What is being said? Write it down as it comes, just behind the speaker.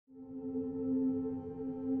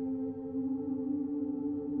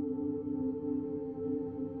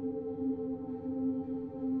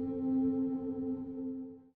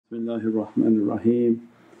Bismillahir-Rahmanir-Rahim.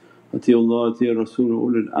 Atiullah, ati Rasul,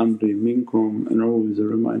 ulul amri minkum. And always a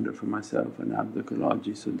reminder for myself, and abdukal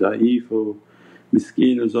ajizu da'ifu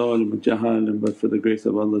miskeenu zalim jahalim, but for the grace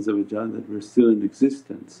of Allah that we're still in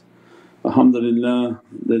existence. Alhamdulillah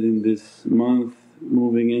that in this month,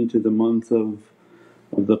 moving into the month of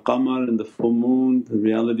the qamar and the full moon, the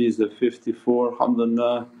realities of 54,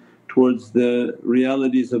 alhamdulillah, towards the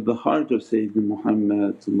realities of the heart of Sayyidina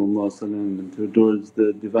Muhammad and towards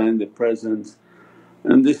the Divinely Presence.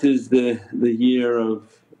 And this is the year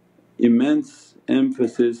of immense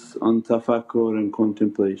emphasis on tafakkur and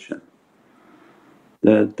contemplation,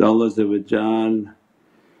 that Allah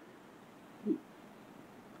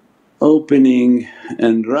opening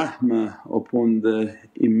and rahmah upon the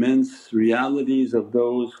immense realities of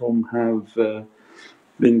those whom have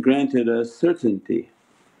been granted a certainty,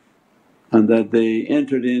 and that they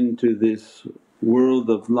entered into this world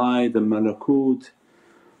of light and malakut,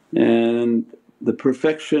 and the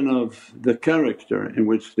perfection of the character in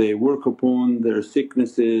which they work upon their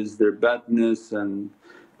sicknesses, their badness and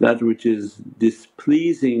that which is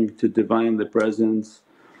displeasing to Divinely Presence.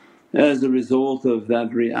 As a result of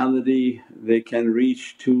that reality they can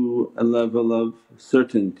reach to a level of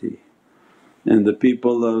certainty. And the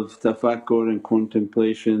people of tafakkur and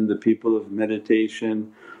contemplation, the people of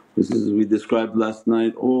meditation, this is we described last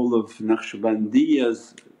night, all of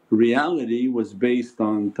Naqshbandiya's reality was based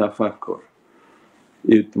on tafakkur.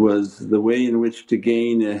 It was the way in which to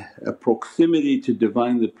gain a proximity to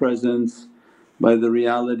Divinely Presence by the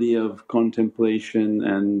reality of contemplation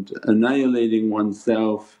and annihilating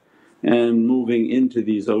oneself and moving into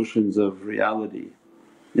these oceans of reality,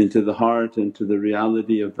 into the heart and to the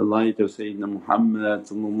reality of the light of Sayyidina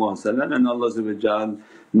Muhammad. And Allah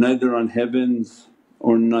neither on heavens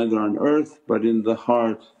or neither on earth but in the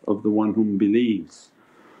heart of the one whom believes.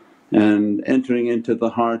 And entering into the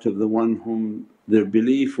heart of the one whom their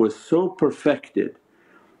belief was so perfected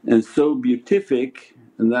and so beatific,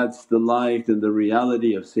 and that's the light and the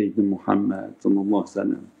reality of Sayyidina Muhammad,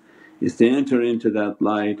 is to enter into that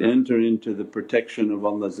light, enter into the protection of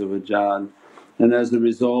Allah, and as a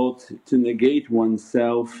result to negate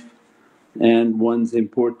oneself and one's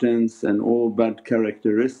importance and all bad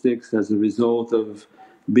characteristics as a result of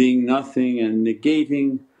being nothing and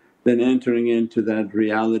negating, then entering into that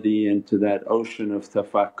reality, into that ocean of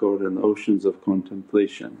tafakkur and oceans of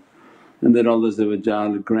contemplation. And that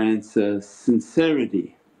Allah grants a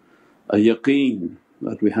sincerity, a yaqeen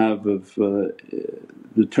that we have of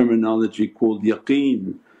the terminology called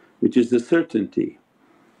yaqeen, which is the certainty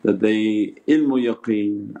that they ilmu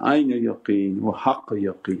yaqeen, aynu yaqeen wa haqqa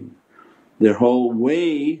yaqeen. Their whole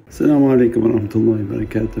way. As-salamu alaykum wa rahmatullahi wa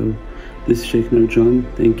barakatuh. This is Shaykh Nurjan.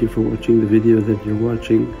 Thank you for watching the video that you're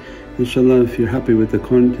watching. Inshallah, if you're happy with the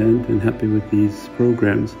content and happy with these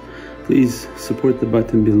programs, please support the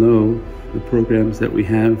button below, the programs that we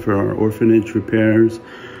have for our orphanage repairs,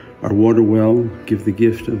 our water well, Give the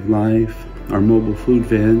Gift of Life, our mobile food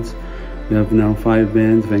vans. We have now 5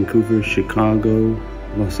 vans: Vancouver, Chicago,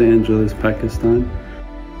 Los Angeles, Pakistan.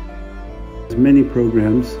 There's many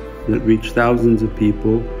programs that reach thousands of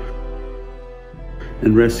people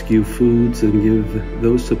and rescue foods and give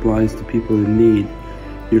those supplies to people in need.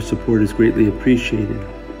 Your support is greatly appreciated.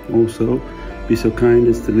 Also, be so kind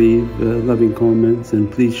as to leave loving comments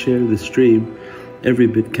and please share the stream. Every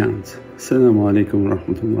bit counts. As-salamu alaykum wa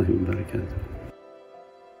rahmatullahi wa barakatuh.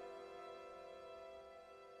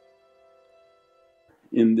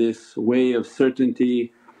 In this way of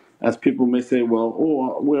certainty, as people may say, well,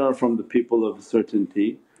 oh, we are from the people of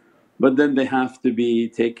certainty, but then they have to be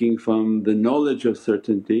taking from the knowledge of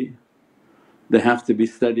certainty, they have to be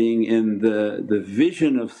studying in the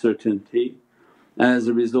vision of certainty. As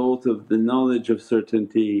a result of the knowledge of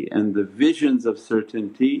certainty and the visions of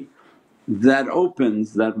certainty, that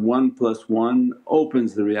opens, that 1 + 1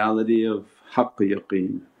 opens the reality of haqq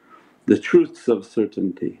yaqeen, the truths of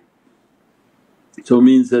certainty. So it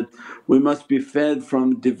means that we must be fed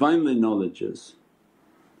from Divinely knowledges,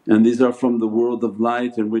 and these are from the world of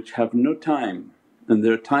light in which have no time, and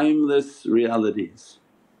they're timeless realities.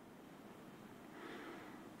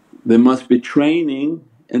 They must be training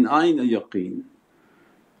in ayna yaqeen,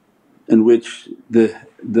 in which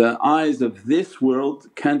the eyes of this world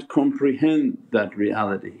can't comprehend that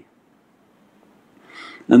reality,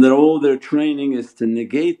 and that all their training is to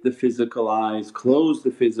negate the physical eyes, close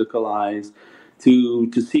the physical eyes,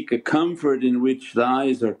 to seek a comfort in which the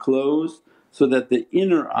eyes are closed so that the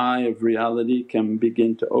inner eye of reality can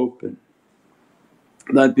begin to open.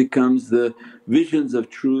 That becomes the visions of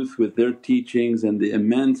truth with their teachings and the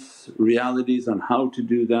immense realities on how to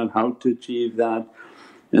do that, how to achieve that.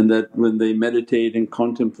 And that when they meditate and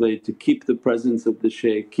contemplate to keep the presence of the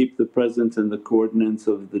shaykh, keep the presence and the coordinates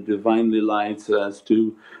of the Divinely Light so as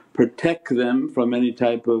to protect them from any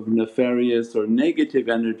type of nefarious or negative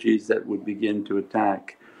energies that would begin to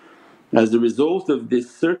attack. As a result of this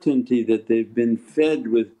certainty that they've been fed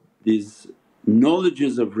with these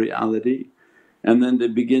knowledges of reality, and then they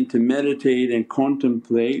begin to meditate and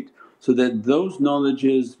contemplate so that those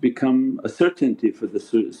knowledges become a certainty for the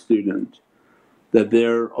student, that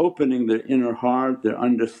they're opening their inner heart, they're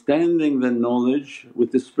understanding the knowledge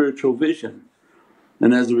with the spiritual vision.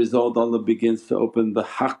 And as a result Allah begins to open the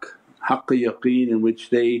haqq yaqeen, in which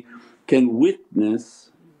they can witness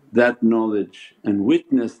that knowledge and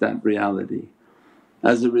witness that reality.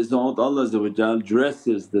 As a result Allah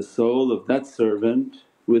dresses the soul of that servant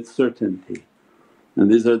with certainty. And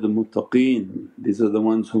these are the muttaqeen, these are the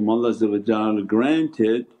ones whom Allah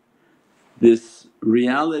granted this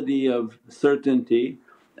reality of certainty,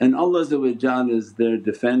 and Allah is their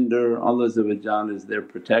defender, Allah is their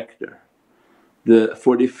protector. The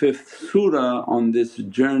 45th surah on this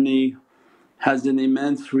journey has an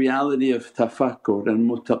immense reality of tafakkur and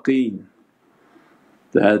muttaqeen,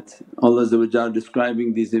 that Allah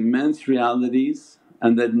describing these immense realities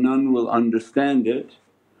and that none will understand it.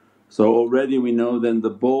 So already we know then the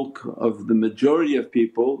bulk of the majority of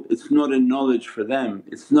people, it's not a knowledge for them,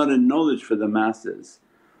 it's not a knowledge for the masses.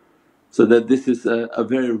 So that this is a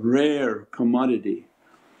very rare commodity.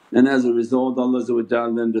 And as a result Allah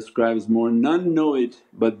then describes more, none know it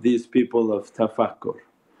but these people of tafakkur.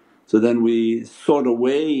 So then we sought a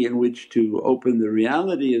way in which to open the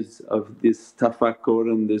realities of this tafakkur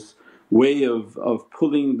and this way of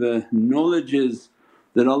pulling the knowledges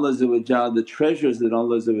that Allah, the treasures that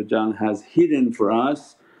Allah has hidden for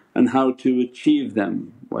us, and how to achieve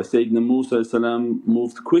them. Why Sayyidina Musa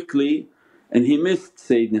moved quickly and he missed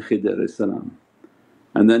Sayyidina Khidr,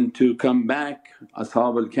 and then to come back,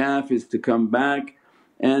 Ashab al-Kahf is to come back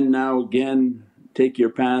and now again take your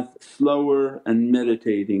path slower and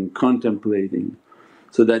meditating, contemplating,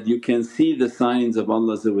 so that you can see the signs of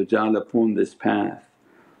Allah upon this path.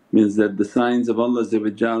 Means that the signs of Allah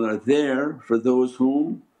are there for those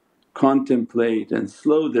whom contemplate and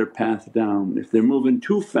slow their path down. If they're moving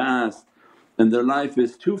too fast and their life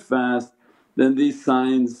is too fast, then these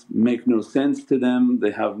signs make no sense to them,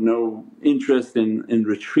 they have no interest in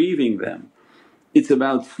retrieving them. It's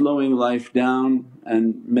about slowing life down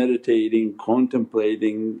and meditating,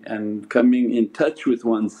 contemplating and coming in touch with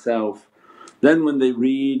oneself. Then when they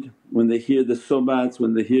read, when they hear the sobats,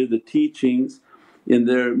 when they hear the teachings, in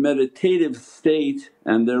their meditative state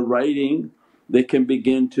and their writing, they can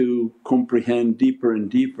begin to comprehend deeper and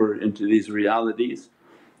deeper into these realities.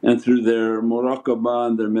 And through their muraqabah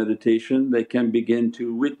and their meditation they can begin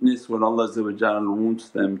to witness what Allah wants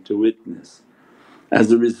them to witness.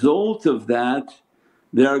 As a result of that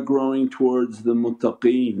they are growing towards the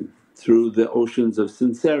muttaqeen through the oceans of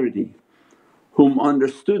sincerity, whom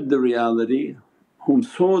understood the reality, whom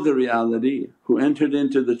saw the reality, who entered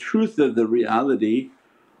into the truth of the reality.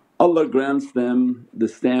 Allah grants them the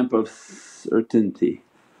stamp of certainty,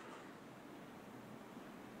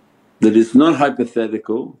 that it's not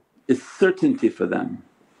hypothetical, it's certainty for them.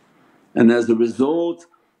 And as a result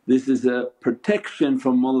this is a protection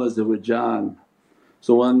from Allah.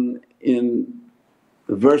 So in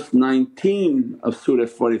verse 19 of Surah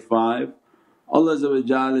 45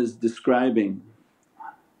 Allah is describing,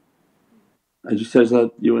 Ajit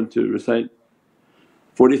Shahzad you want to recite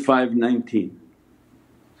 45:19.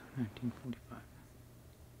 1945.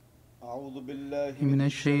 أعوذ بالله من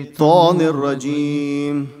الشيطان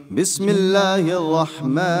الرجيم. بسم الله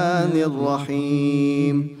الرحمن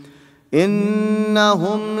الرحيم.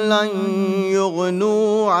 إنهم لن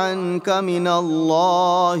يغنوا عنك من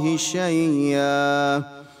الله شيئا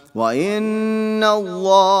وإن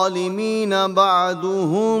الظالمين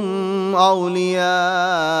بعضهم أولياء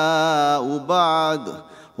بعض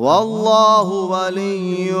والله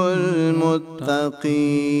ولي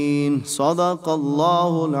المتقين. صدق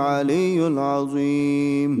الله العلي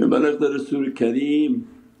العظيم. May balagh Rasul Kareem.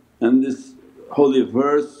 And this holy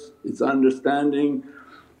verse, its understanding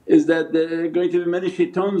is that there are going to be many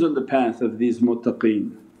shaitans on the path of these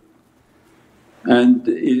muttaqeen, and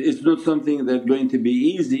it's not something that's going to be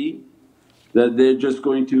easy, that they're just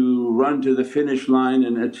going to run to the finish line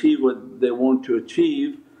and achieve what they want to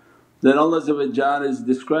achieve. That Allah is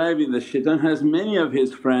describing that shaitan has many of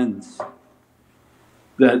his friends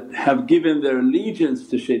that have given their allegiance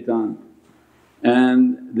to shaitan,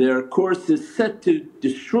 and their course is set to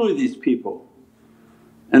destroy these people.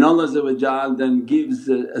 And Allah then gives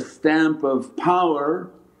a stamp of power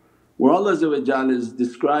where Allah is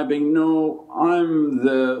describing, no, I'm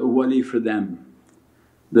the wali for them,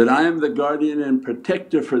 that I am the guardian and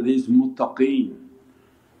protector for these muttaqeen,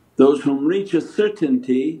 those whom reach a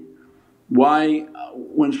certainty. Why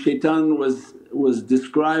when shaitan was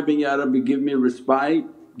describing, Ya Rabbi give me respite,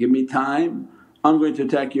 give me time, I'm going to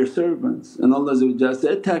attack your servants, and Allah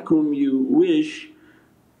said, attack whom you wish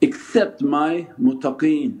except my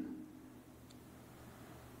muttaqeen.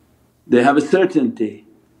 They have a certainty,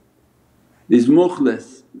 these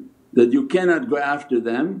mukhlis, that you cannot go after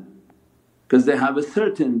them because they have a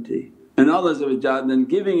certainty. And Allah then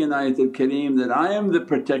giving in ayatul kareem that, I am the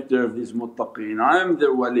protector of these muttaqeen, I am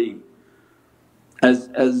their wali.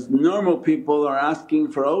 As normal people are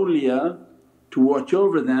asking for awliya to watch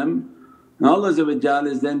over them, and Allah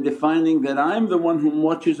is then defining that, I am the one whom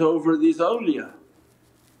watches over these awliya.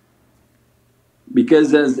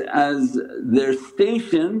 Because as their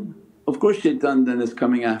station, of course shaitan then is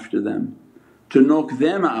coming after them to knock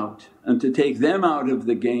them out and to take them out of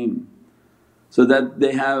the game, so that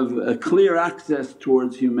they have a clear access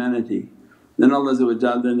towards humanity. Then Allah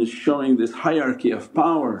then is showing this hierarchy of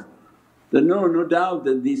power, that no doubt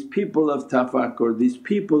that these people of tafakkur, these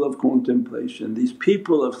people of contemplation, these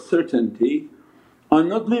people of certainty, are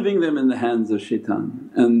not leaving them in the hands of shaitan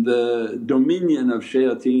and the dominion of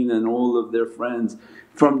shayateen and all of their friends.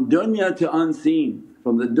 From dunya to unseen,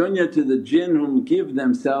 from the dunya to the jinn whom give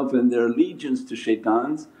themselves and their allegiance to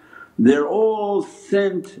shaitans, they're all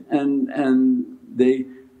sent and they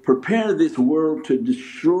prepare this world to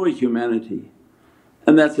destroy humanity.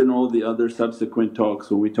 And that's in all the other subsequent talks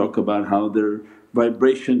when we talk about how their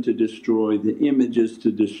vibration to destroy, the images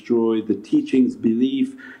to destroy, the teachings,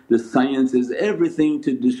 belief, the sciences, everything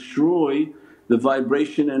to destroy the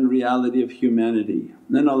vibration and reality of humanity.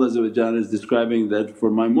 Then Allah is describing that, for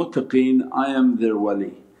my muttaqeen I am their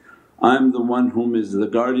wali, I am the one whom is the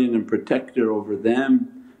guardian and protector over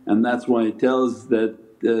them. And that's why it tells that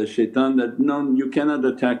shaitan that, no, you cannot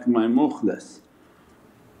attack my mukhlas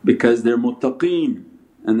because they're muttaqeen,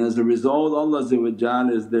 and as a result Allah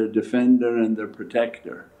is their defender and their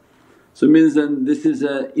protector. So it means then this is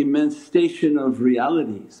an immense station of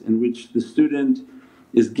realities in which the student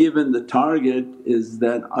is given the target is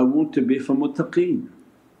that, I want to be from muttaqeen,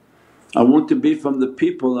 I want to be from the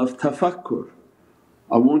people of tafakkur,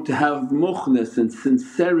 I want to have mukhlis and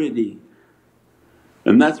sincerity.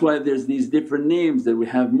 And that's why there's these different names that we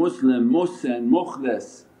have Muslim, Muhsin,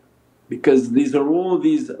 Mukhlis, because these are all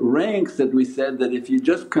these ranks that we said that if you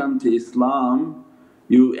just come to Islam,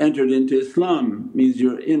 you entered into Islam, means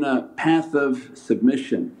you're in a path of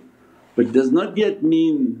submission. But does not yet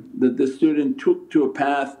mean that the student took to a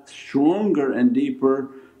path stronger and deeper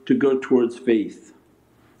to go towards faith.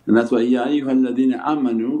 And that's why, Ya ayyuhalladhina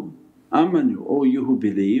amanu, amanu, O you who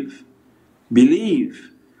believe, believe.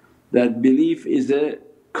 That belief is a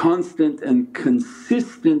constant and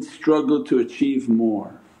consistent struggle to achieve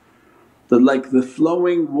more. That like the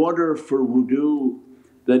flowing water for wudu,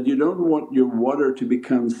 that you don't want your water to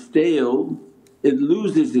become stale, it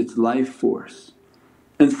loses its life force.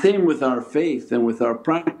 And same with our faith and with our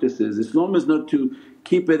practices. Islam is not to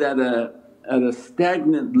keep it at a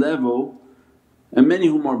stagnant level, and many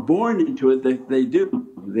whom are born into it they do.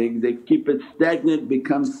 They keep it stagnant,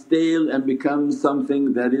 becomes stale and becomes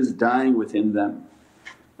something that is dying within them.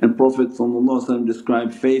 And Prophet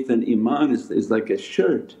described faith and iman is like a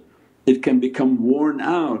shirt, it can become worn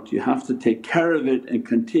out, you have to take care of it and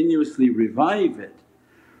continuously revive it.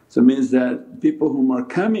 So it means that people whom are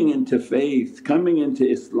coming into faith, coming into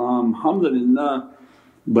Islam, alhamdulillah,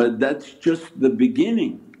 but that's just the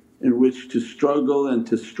beginning in which to struggle and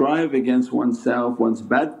to strive against oneself, one's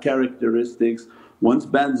bad characteristics, one's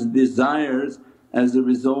bad desires. As a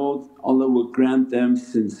result Allah will grant them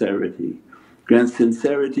sincerity, grant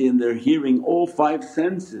sincerity in their hearing. All five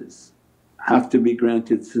senses have to be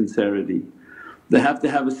granted sincerity. They have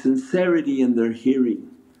to have a sincerity in their hearing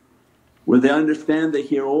where they understand, they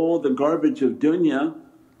hear all the garbage of dunya,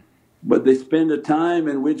 but they spend a time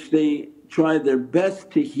in which they try their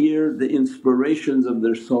best to hear the inspirations of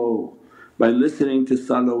their soul by listening to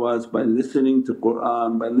salawats, by listening to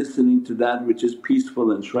Qur'an, by listening to that which is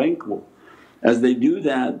peaceful and tranquil. As they do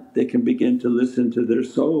that, they can begin to listen to their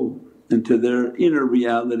soul and to their inner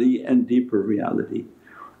reality and deeper reality.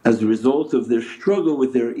 As a result of their struggle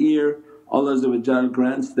with their ear, Allah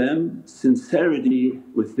grants them sincerity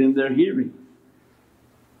within their hearing.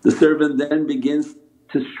 The servant then begins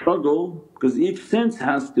to struggle because each sense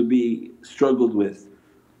has to be struggled with.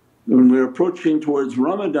 When we're approaching towards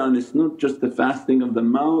Ramadan, it's not just the fasting of the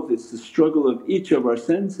mouth, it's the struggle of each of our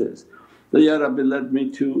senses. That, Ya Rabbi, let me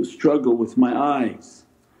to struggle with my eyes,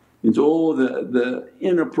 Means all the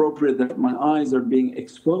inappropriate that my eyes are being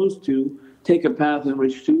exposed to, take a path in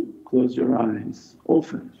which to close your eyes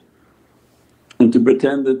often. And to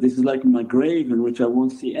pretend that this is like my grave in which I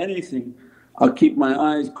won't see anything. I'll keep my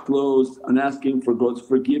eyes closed and asking for God's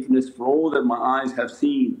forgiveness for all that my eyes have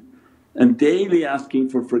seen, and daily asking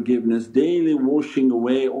for forgiveness, daily washing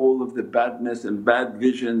away all of the badness and bad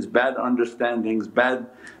visions, bad understandings, bad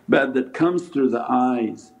that comes through the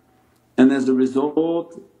eyes. And as a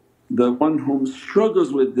result, the one whom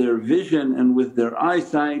struggles with their vision and with their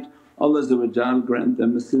eyesight, Allah grant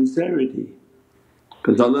them a sincerity.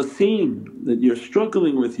 Because Allah's seen that you're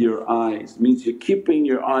struggling with your eyes, means you're keeping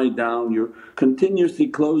your eye down, you're continuously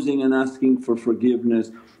closing and asking for forgiveness,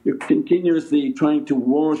 you're continuously trying to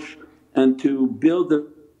wash and to build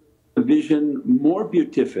a vision more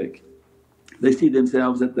beatific. They see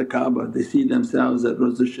themselves at the Kaaba, they see themselves at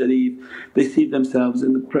Rawza Sharif, they see themselves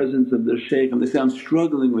in the presence of their shaykh and they say, I'm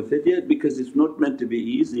struggling with it. Yet because it's not meant to be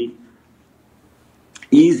easy.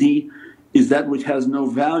 Easy is that which has no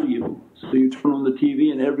value. So you turn on the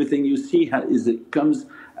TV and everything you see it comes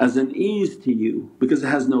as an ease to you because it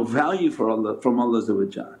has no value for Allah from Allah.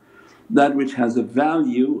 That which has a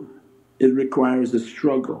value, it requires a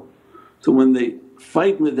struggle. So when they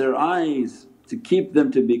fight with their eyes to keep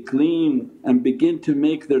them to be clean and begin to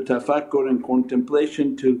make their tafakkur and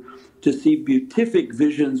contemplation to see beatific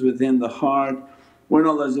visions within the heart, when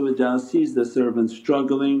Allah sees the servant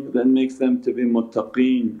struggling, then makes them to be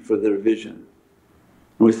muttaqeen for their vision.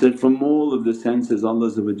 We said from all of the senses Allah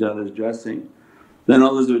is addressing, then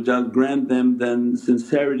Allah grant them then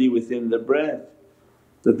sincerity within the breath,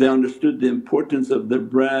 that they understood the importance of their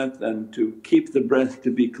breath and to keep the breath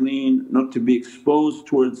to be clean, not to be exposed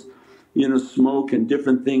towards smoke and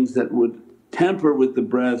different things that would tamper with the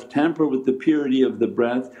breath, tamper with the purity of the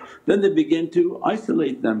breath. Then they begin to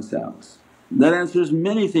isolate themselves. That answers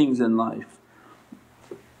many things in life.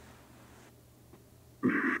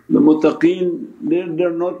 The muttaqeen,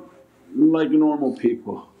 they're not like normal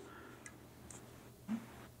people.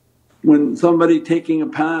 When somebody taking a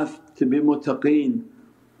path to be muttaqeen,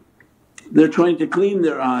 they're trying to clean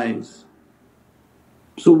their eyes.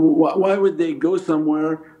 So why would they go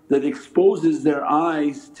somewhere that exposes their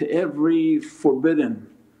eyes to every forbidden,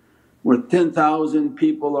 where 10,000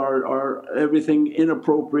 people are everything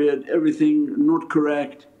inappropriate, everything not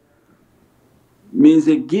correct? Means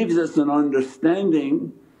it gives us an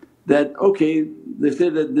understanding that, okay, they say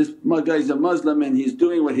that this guy's a Muslim and he's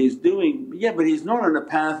doing what he's doing, yeah, but he's not on a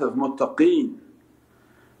path of muttaqeen.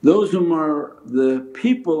 Those whom are the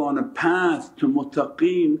people on a path to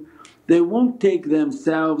muttaqeen, they won't take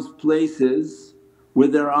themselves places where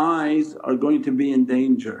their eyes are going to be in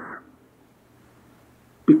danger,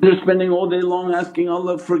 because they're spending all day long asking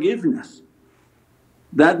Allah forgiveness.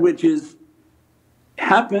 That which is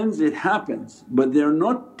happens, it happens, but they're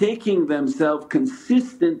not taking themselves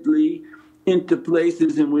consistently into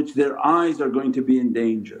places in which their eyes are going to be in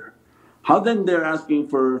danger. How then they're asking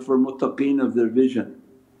for muttaqeen of their vision?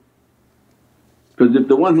 Because if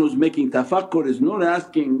the one who's making tafakkur is not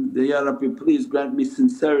asking, Ya Rabbi please grant me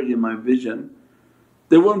sincerity in my vision,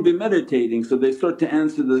 they won't be meditating, so they start to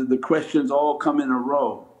answer the questions all come in a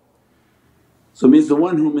row. So means the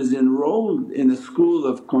one whom is enrolled in a school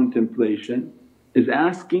of contemplation is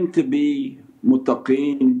asking to be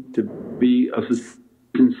muttaqeen, to be of a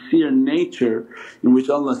sincere nature in which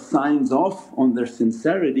Allah signs off on their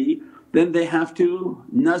sincerity, then they have to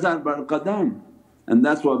nazar bar qadam. And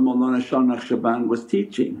that's what Mawlana Shah Naqshband was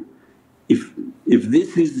teaching. If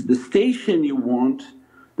this is the station you want,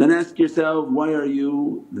 then ask yourself, why are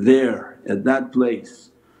you there at that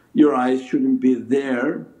place? Your eyes shouldn't be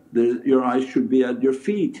there, your eyes should be at your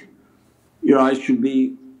feet. Your eyes should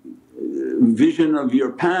be vision of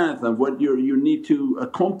your path, of what you need to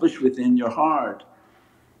accomplish within your heart.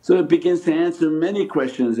 So it begins to answer many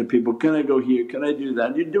questions of people, can I go here, can I do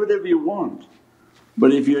that? You do whatever you want.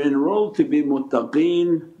 But if you're enrolled to be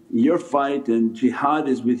muttaqeen, your fight and jihad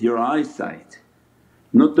is with your eyesight,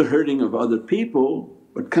 not the hurting of other people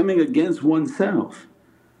but coming against oneself.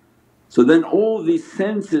 So then all these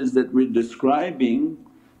senses that we're describing,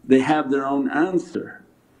 they have their own answer.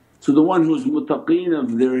 So the one who's muttaqeen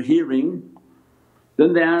of their hearing,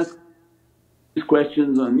 then they ask these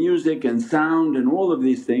questions on music and sound and all of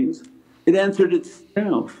these things, it answered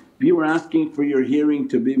itself. You were asking for your hearing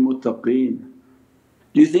to be muttaqeen.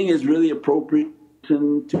 Do you think it's really appropriate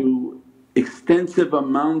to extensive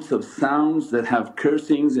amounts of sounds that have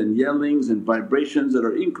cursings and yellings and vibrations that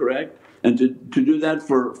are incorrect, and to do that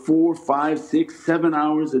for 4, 5, 6, 7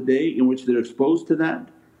 hours a day in which they're exposed to that?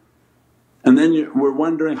 And then we're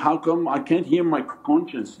wondering, how come I can't hear my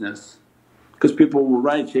consciousness? Because people will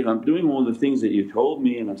write, "Shaykh, I'm doing all the things that you told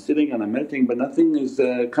me and I'm sitting and I'm meditating but nothing is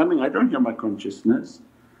coming, I don't hear my consciousness."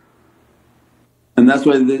 And that's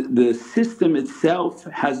why the system itself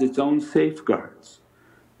has its own safeguards.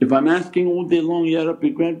 If I'm asking all day long, Ya Rabbi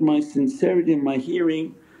grant my sincerity in my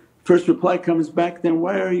hearing, first reply comes back, then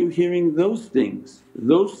why are you hearing those things,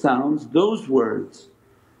 those sounds, those words?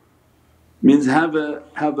 Means have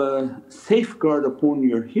a safeguard upon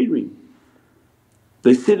your hearing.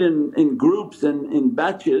 They sit in groups and in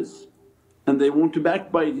batches and they want to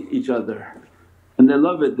backbite each other and they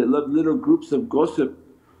love it, they love little groups of gossip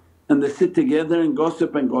and they sit together and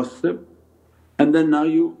gossip and then now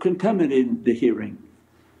you contaminate the hearing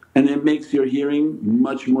and it makes your hearing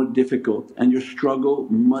much more difficult and your struggle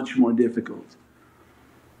much more difficult.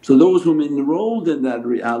 So those whom enrolled in that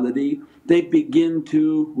reality they begin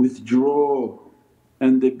to withdraw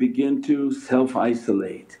and they begin to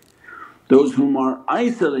self-isolate. Those whom are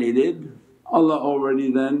isolated, Allah already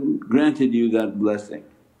then granted you that blessing.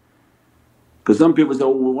 Because some people say,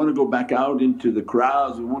 "Oh, we want to go back out into the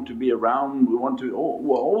crowds, we want to be around, we want to…" Oh,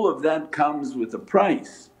 well, all of that comes with a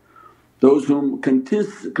price. Those whom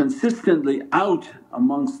consistently out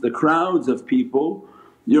amongst the crowds of people,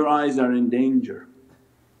 your eyes are in danger,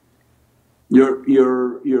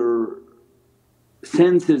 your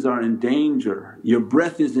senses are in danger, your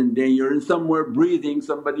breath is in danger. You're in somewhere breathing,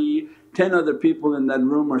 somebody, 10 other people in that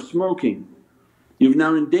room are smoking. You've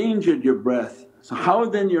now endangered your breath. So how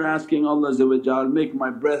then you're asking Allah, make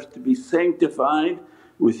my breath to be sanctified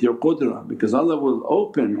with your qudra, because Allah will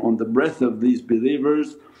open on the breath of these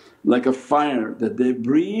believers like a fire that they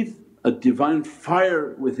breathe, a divine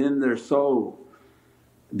fire within their soul.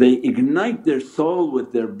 They ignite their soul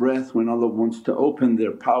with their breath when Allah wants to open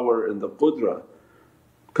their power and the qudra.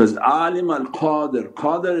 Because alim al-qadir,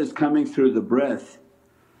 qadir is coming through the breath.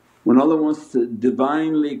 When Allah wants to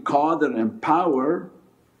Divinely qadir empower,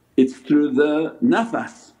 it's through the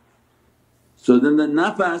nafas. So then the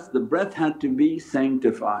nafas, the breath had to be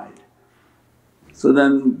sanctified. So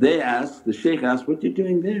then they asked, the shaykh asked, "What you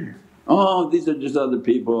doing there?" "Oh, these are just other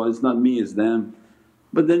people, it's not me, it's them."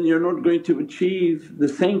 But then you're not going to achieve the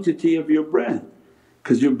sanctity of your breath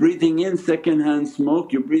because you're breathing in second-hand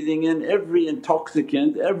smoke, you're breathing in every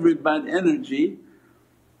intoxicant, every bad energy.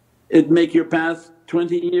 It'd make your path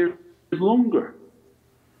 20 years longer.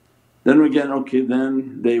 Then again, okay,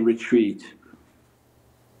 then they retreat.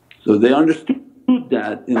 So they understood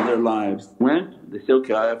that in their lives. They say,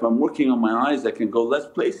 "Okay, if I'm working on my eyes I can go less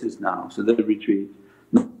places now," so they retreat.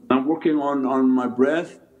 "I'm working on my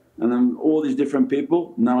breath and I'm all these different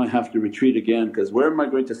people, now I have to retreat again because where am I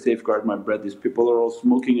going to safeguard my breath? These people are all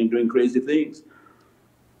smoking and doing crazy things."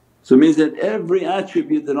 So it means that every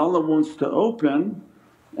attribute that Allah wants to open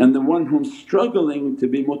and the one who's struggling to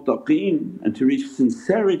be muttaqeen and to reach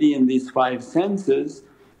sincerity in these five senses,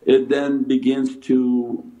 it then begins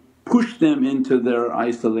to push them into their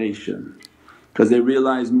isolation because they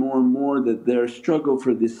realize more and more that their struggle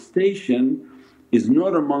for this station is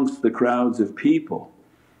not amongst the crowds of people.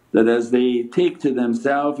 That as they take to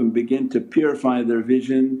themselves and begin to purify their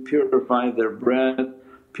vision, purify their breath,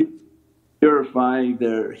 purify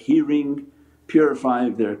their hearing, purify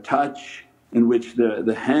their touch, in which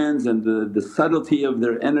the hands and the subtlety of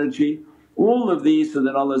their energy, all of these so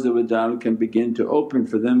that Allah can begin to open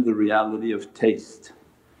for them the reality of taste.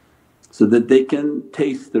 So that they can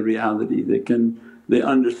taste the reality, they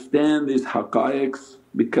understand these haqqaiqs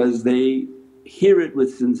because they hear it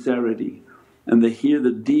with sincerity and they hear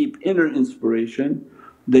the deep inner inspiration,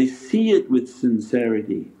 they see it with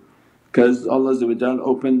sincerity because Allah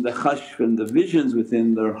opened the khashf and the visions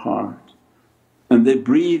within their heart and they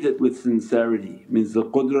breathe it with sincerity. Means the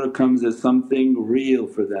qudra comes as something real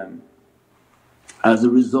for them. As a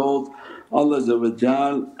result Allah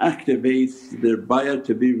activates their bayah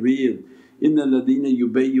to be real. Inna ladina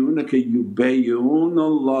yubayyunaka yubayyun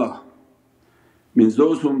Allah. Means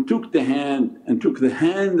those whom took the hand and took the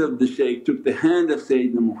hand of the shaykh, took the hand of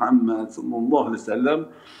Sayyidina Muhammad, Allah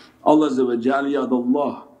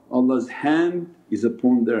yadallah, Allah's hand is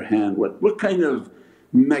upon their hand. What kind of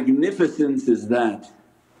magnificence is that?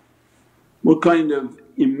 What kind of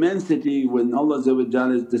immensity when Allah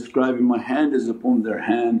is describing, "My hand is upon their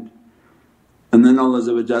hand." And then Allah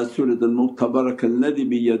Surah Al-Mulk, "Tabarakalladhi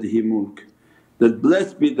biyadihi mulk," that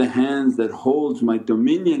blessed be the hands that holds my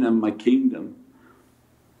dominion and my kingdom.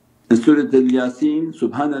 In Surah Al-Yaqeen,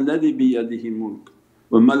 "Subhanalladhi biyadihi mulk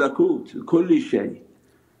wa malakut kulli shay."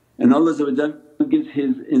 And Allah gives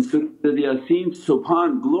His in Surah Al-Yaqeen,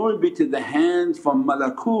 "Subhan, glory be to the hands from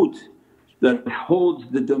malakut that holds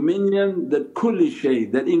the dominion, that kulli shay,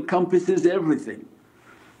 that encompasses everything."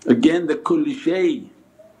 Again the kulli shay.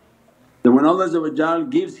 That when Allah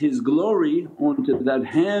gives His glory onto that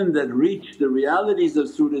hand that reached the realities of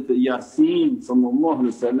Surah Yaqeen,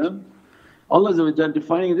 Allah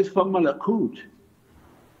defining this from malakut,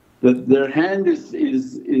 that their hand is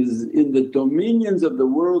in the dominions of the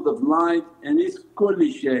world of light and is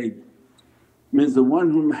kulli shay. Means the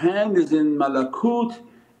one whom hand is in malakut,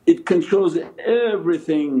 it controls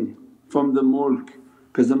everything from the mulk,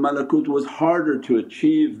 because the malakut was harder to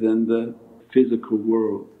achieve than the physical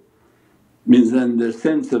world. Means then their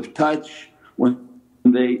sense of touch, when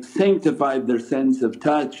they sanctified their sense of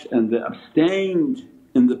touch and they abstained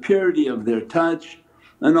in the purity of their touch,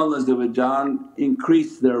 and Allah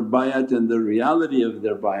increased their bayat and the reality of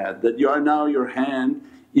their bayat, that you are now your hand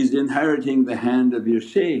is inheriting the hand of your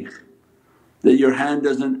shaykh. That your hand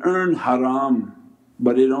doesn't earn haram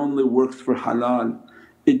but it only works for halal.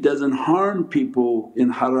 It doesn't harm people in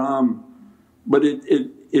haram but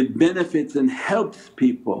it benefits and helps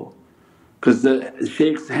people, because the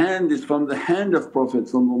shaykh's hand is from the hand of Prophet.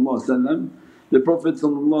 The Prophet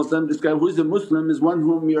described, who is a Muslim is one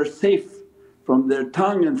whom you're safe from their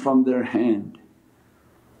tongue and from their hand.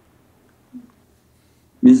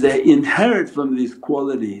 Means they inherit from these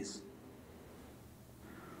qualities.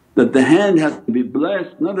 That the hand has to be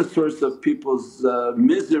blessed, not a source of people's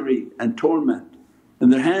misery and torment.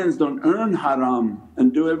 And their hands don't earn haram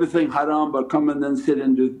and do everything haram but come and then sit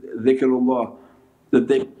and do dhikrullah. That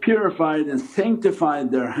they purified and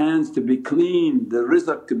sanctified their hands to be clean, their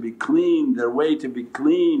rizq to be clean, their way to be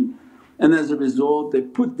clean. And as a result they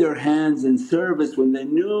put their hands in service when they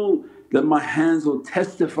knew that my hands will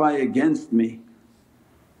testify against me.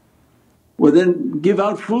 Well then give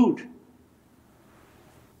out food.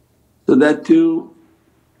 So that to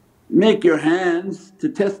make your hands to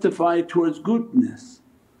testify towards goodness.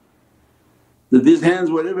 That these hands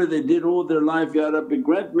whatever they did all their life, Ya Rabbi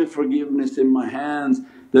grant me forgiveness in my hands,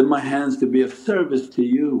 that my hands to be of service to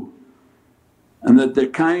You. And that they're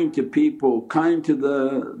kind to people, kind to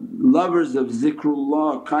the lovers of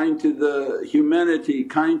zikrullah, kind to the humanity,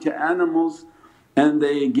 kind to animals, and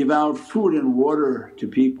they give out food and water to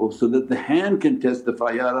people so that the hand can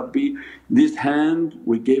testify, Ya Rabbi this hand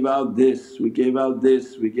we gave out this, we gave out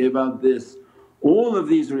this, we gave out this. All of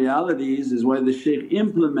these realities is why the shaykh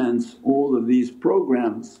implements all of these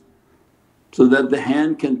programs so that the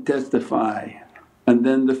hand can testify, and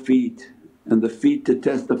then the feet, and the feet to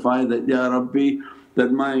testify that, Ya Rabbi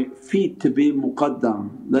that my feet to be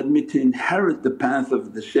muqaddam, let me to inherit the path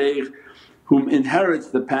of the shaykh whom inherits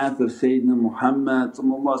the path of Sayyidina Muhammad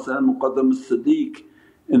muqaddam as-Siddiq,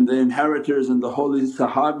 and the inheritors and the holy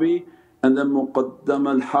Sahabi, and then muqaddam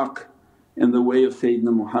al-haq in the way of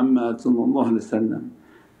Sayyidina Muhammad.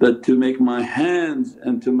 That to make my hands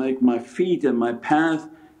and to make my feet and my path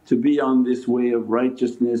to be on this way of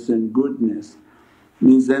righteousness and goodness.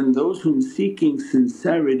 Means then those whom seeking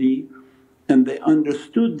sincerity and they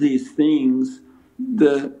understood these things,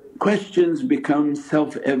 the questions become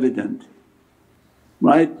self-evident.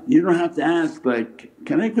 Right? You don't have to ask like,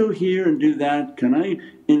 can I go here and do that? Can I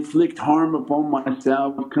inflict harm upon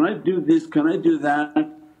myself? Can I do this? Can I do that?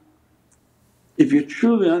 If you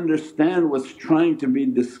truly understand what's trying to be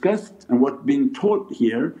discussed and what's being taught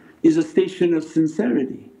here is a station of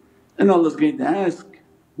sincerity. And Allah's going to ask,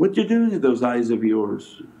 what you doing with those eyes of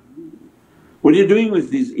yours? What are you doing with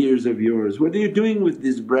these ears of yours? What are you doing with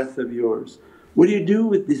this breath of yours? What do you do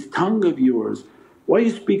with this tongue of yours? Why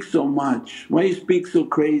you speak so much? Why you speak so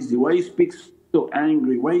crazy? Why you speak so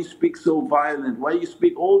angry? Why you speak so violent? Why you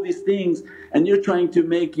speak all these things, and you're trying to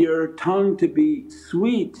make your tongue to be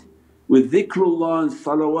sweet with dhikrullah and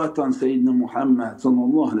salawat on Sayyidina Muhammad.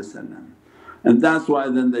 And that's why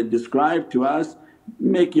then they describe to us,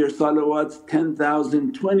 make your salawats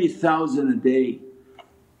 10,000, 20,000 a day.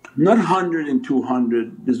 Not 100 and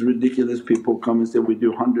 200, these ridiculous people come and say, we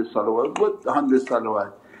do 100 salawat. What 100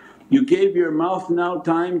 salawat? You gave your mouth now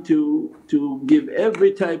time to give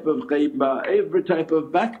every type of ghaibah, every type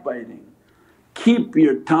of backbiting. Keep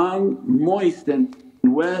your tongue moist and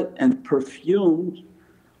wet and perfumed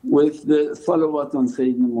with the salawat on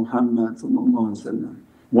Sayyidina Muhammad.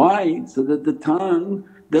 Why? So that the tongue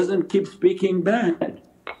doesn't keep speaking bad,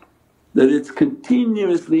 that it's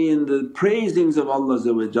continuously in the praisings of Allah.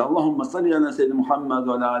 Allahumma salli ala Sayyidina Muhammad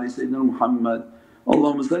wa ala ali Sayyidina Muhammad,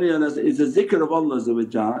 Allahumma salli ala. It's a zikr of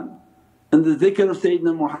Allah and the dhikr of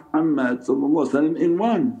Sayyidina Muhammad in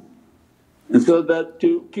one. And so that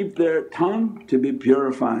to keep their tongue to be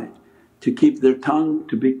purified, to keep their tongue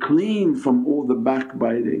to be clean from all the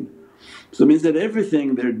backbiting. So it means that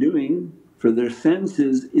everything they're doing for their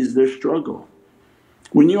senses is their struggle.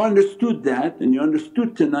 When you understood that and you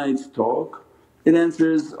understood tonight's talk, it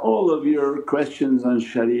answers all of your questions on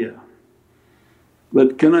sharia.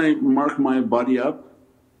 but can I mark my body up?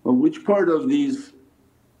 Well, which part of these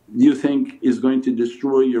do you think is going to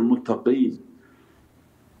destroy your muttaqeen?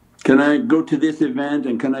 Can I go to this event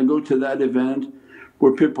and can I go to that event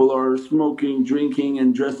where people are smoking, drinking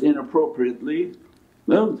and dressed inappropriately?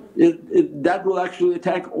 Well, that will actually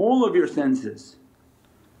attack all of your senses.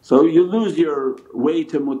 So you lose your way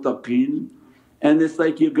to muttaqeen, and it's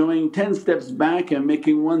like you're going 10 steps back and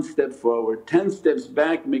making 1 step forward, 10 steps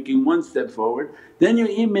back making 1 step forward. Then you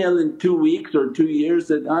email in 2 weeks or 2 years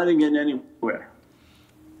that I didn't get anywhere.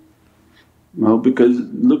 Well, because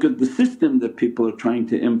look at the system that people are trying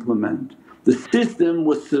to implement. The system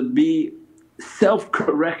was to be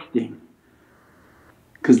self-correcting,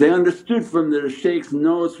 because they understood from their shaykh's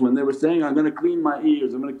notes when they were saying, I'm going to clean my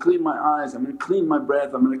ears, I'm going to clean my eyes, I'm going to clean my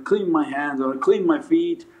breath, I'm going to clean my hands, I'm going to clean my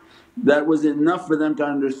feet. That was enough for them to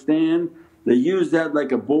understand. They use that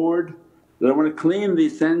like a board, that I want to clean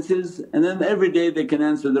these senses, and then every day they can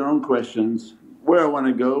answer their own questions. Where I want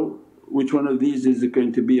to go, which one of these is it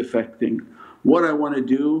going to be affecting? What I want to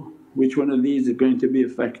do, which one of these is going to be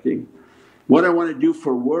affecting? What I want to do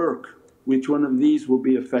for work, which one of these will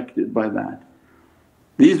be affected by that?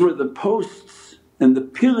 These were the posts and the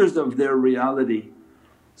pillars of their reality.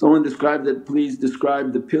 Someone described that, please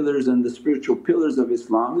describe the pillars and the spiritual pillars of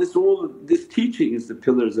Islam. This teaching is the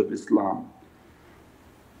pillars of Islam.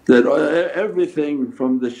 That everything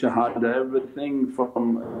from the shahada, everything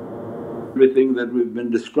that we've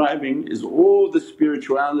been describing is all the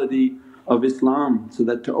spirituality of Islam, so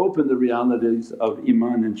that to open the realities of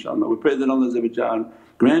iman inshaAllah. We pray that Allah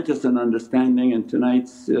grant us an understanding, and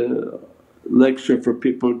tonight's lecture for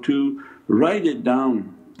people to write it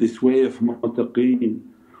down, this way of muttaqeen,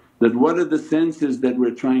 that what are the senses that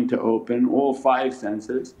we're trying to open, all 5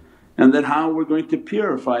 senses, and that how we're going to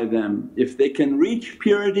purify them. If they can reach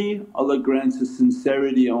purity, Allah grants us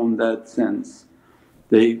sincerity on that sense.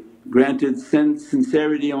 They granted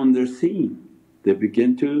sincerity on their seeing, they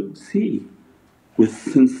begin to see with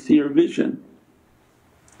sincere vision.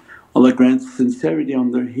 Allah grants sincerity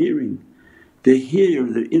on their hearing, they hear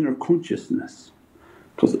their inner consciousness,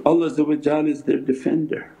 because Allah is their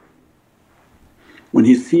defender. When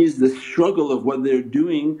He sees the struggle of what they're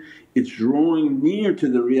doing, it's drawing near to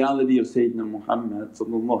the reality of Sayyidina Muhammad.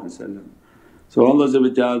 So Allah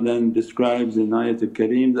then describes in Ayatul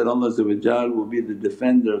Kareem that Allah will be the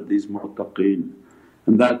defender of these muttaqeen,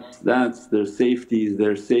 and that's their safety,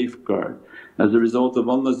 their safeguard. As a result of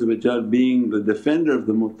Allah being the defender of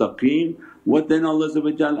the muttaqeen, what then Allah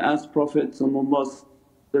asked Prophet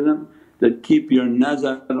that, keep your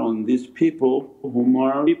nazar on these people whom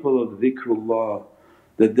are people of dhikrullah,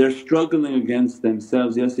 that they're struggling against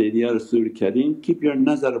themselves. Ya Sayyidi Ya Rasul Kareem, keep your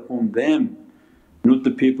nazar upon them, not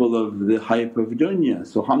the people of the hype of dunya.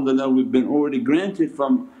 So alhamdulillah, we've been already granted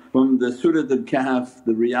from the Surah Al-Kahf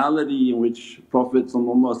the reality in which Prophet's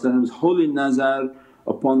holy nazar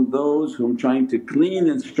upon those whom trying to clean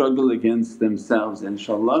and struggle against themselves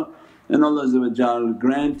inshaAllah. And Allah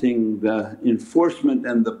granting the enforcement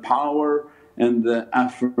and the power and the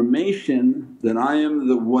affirmation that I am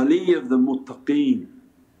the wali of the muttaqeen.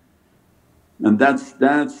 And that's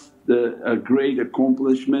a great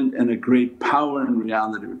accomplishment and a great power in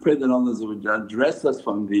reality. We pray that Allah dress us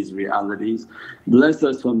from these realities, bless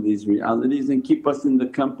us from these realities, and keep us in the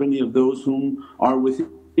company of those whom are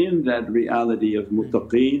within that reality of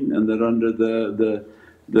muttaqeen, and that under the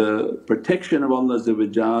protection of Allah,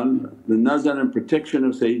 the nazar and protection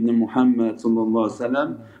of Sayyidina Muhammad,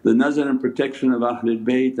 the nazar and protection of Ahlul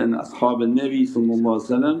Bayt and Ashab al-Nabi,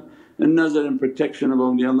 and nazar and protection of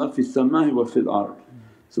awliyaullah fi samaa'i wa fil ard.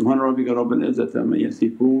 Subhana rabbika rabbil izzati amma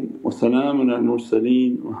yasifoon wa salaamun al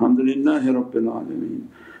mursaleen walhamdulillahi rabbil alameen.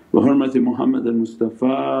 Bi hurmati Muhammad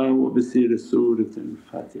al-Mustafa wa bi siri Surat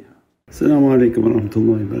al-Fatiha. As-salamu alaykum wa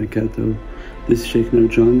rahmatullahi wa barakatuh. This is Shaykh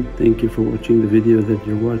Nurjan. Thank you for watching the video that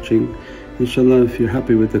you're watching. Inshallah, if you're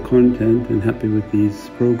happy with the content and happy with these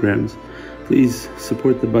programs, please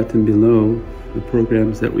support the button below, the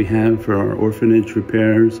programs that we have for our orphanage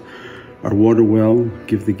repairs, our water well,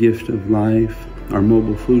 Give the Gift of Life, our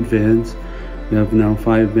mobile food vans. We have now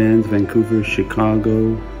 5 vans: Vancouver,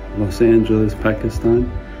 Chicago, Los Angeles,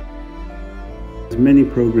 Pakistan. There's many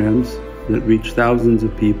programs that reach thousands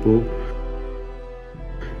of people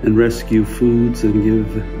and rescue foods and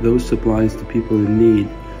give those supplies to people in need.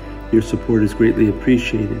 Your support is greatly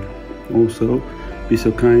appreciated. Also, be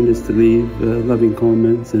so kind as to leave loving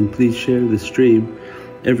comments, and please share the stream.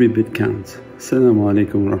 Every bit counts. As-salamu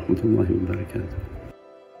alaykum wa rahmatullahi wa barakatuh.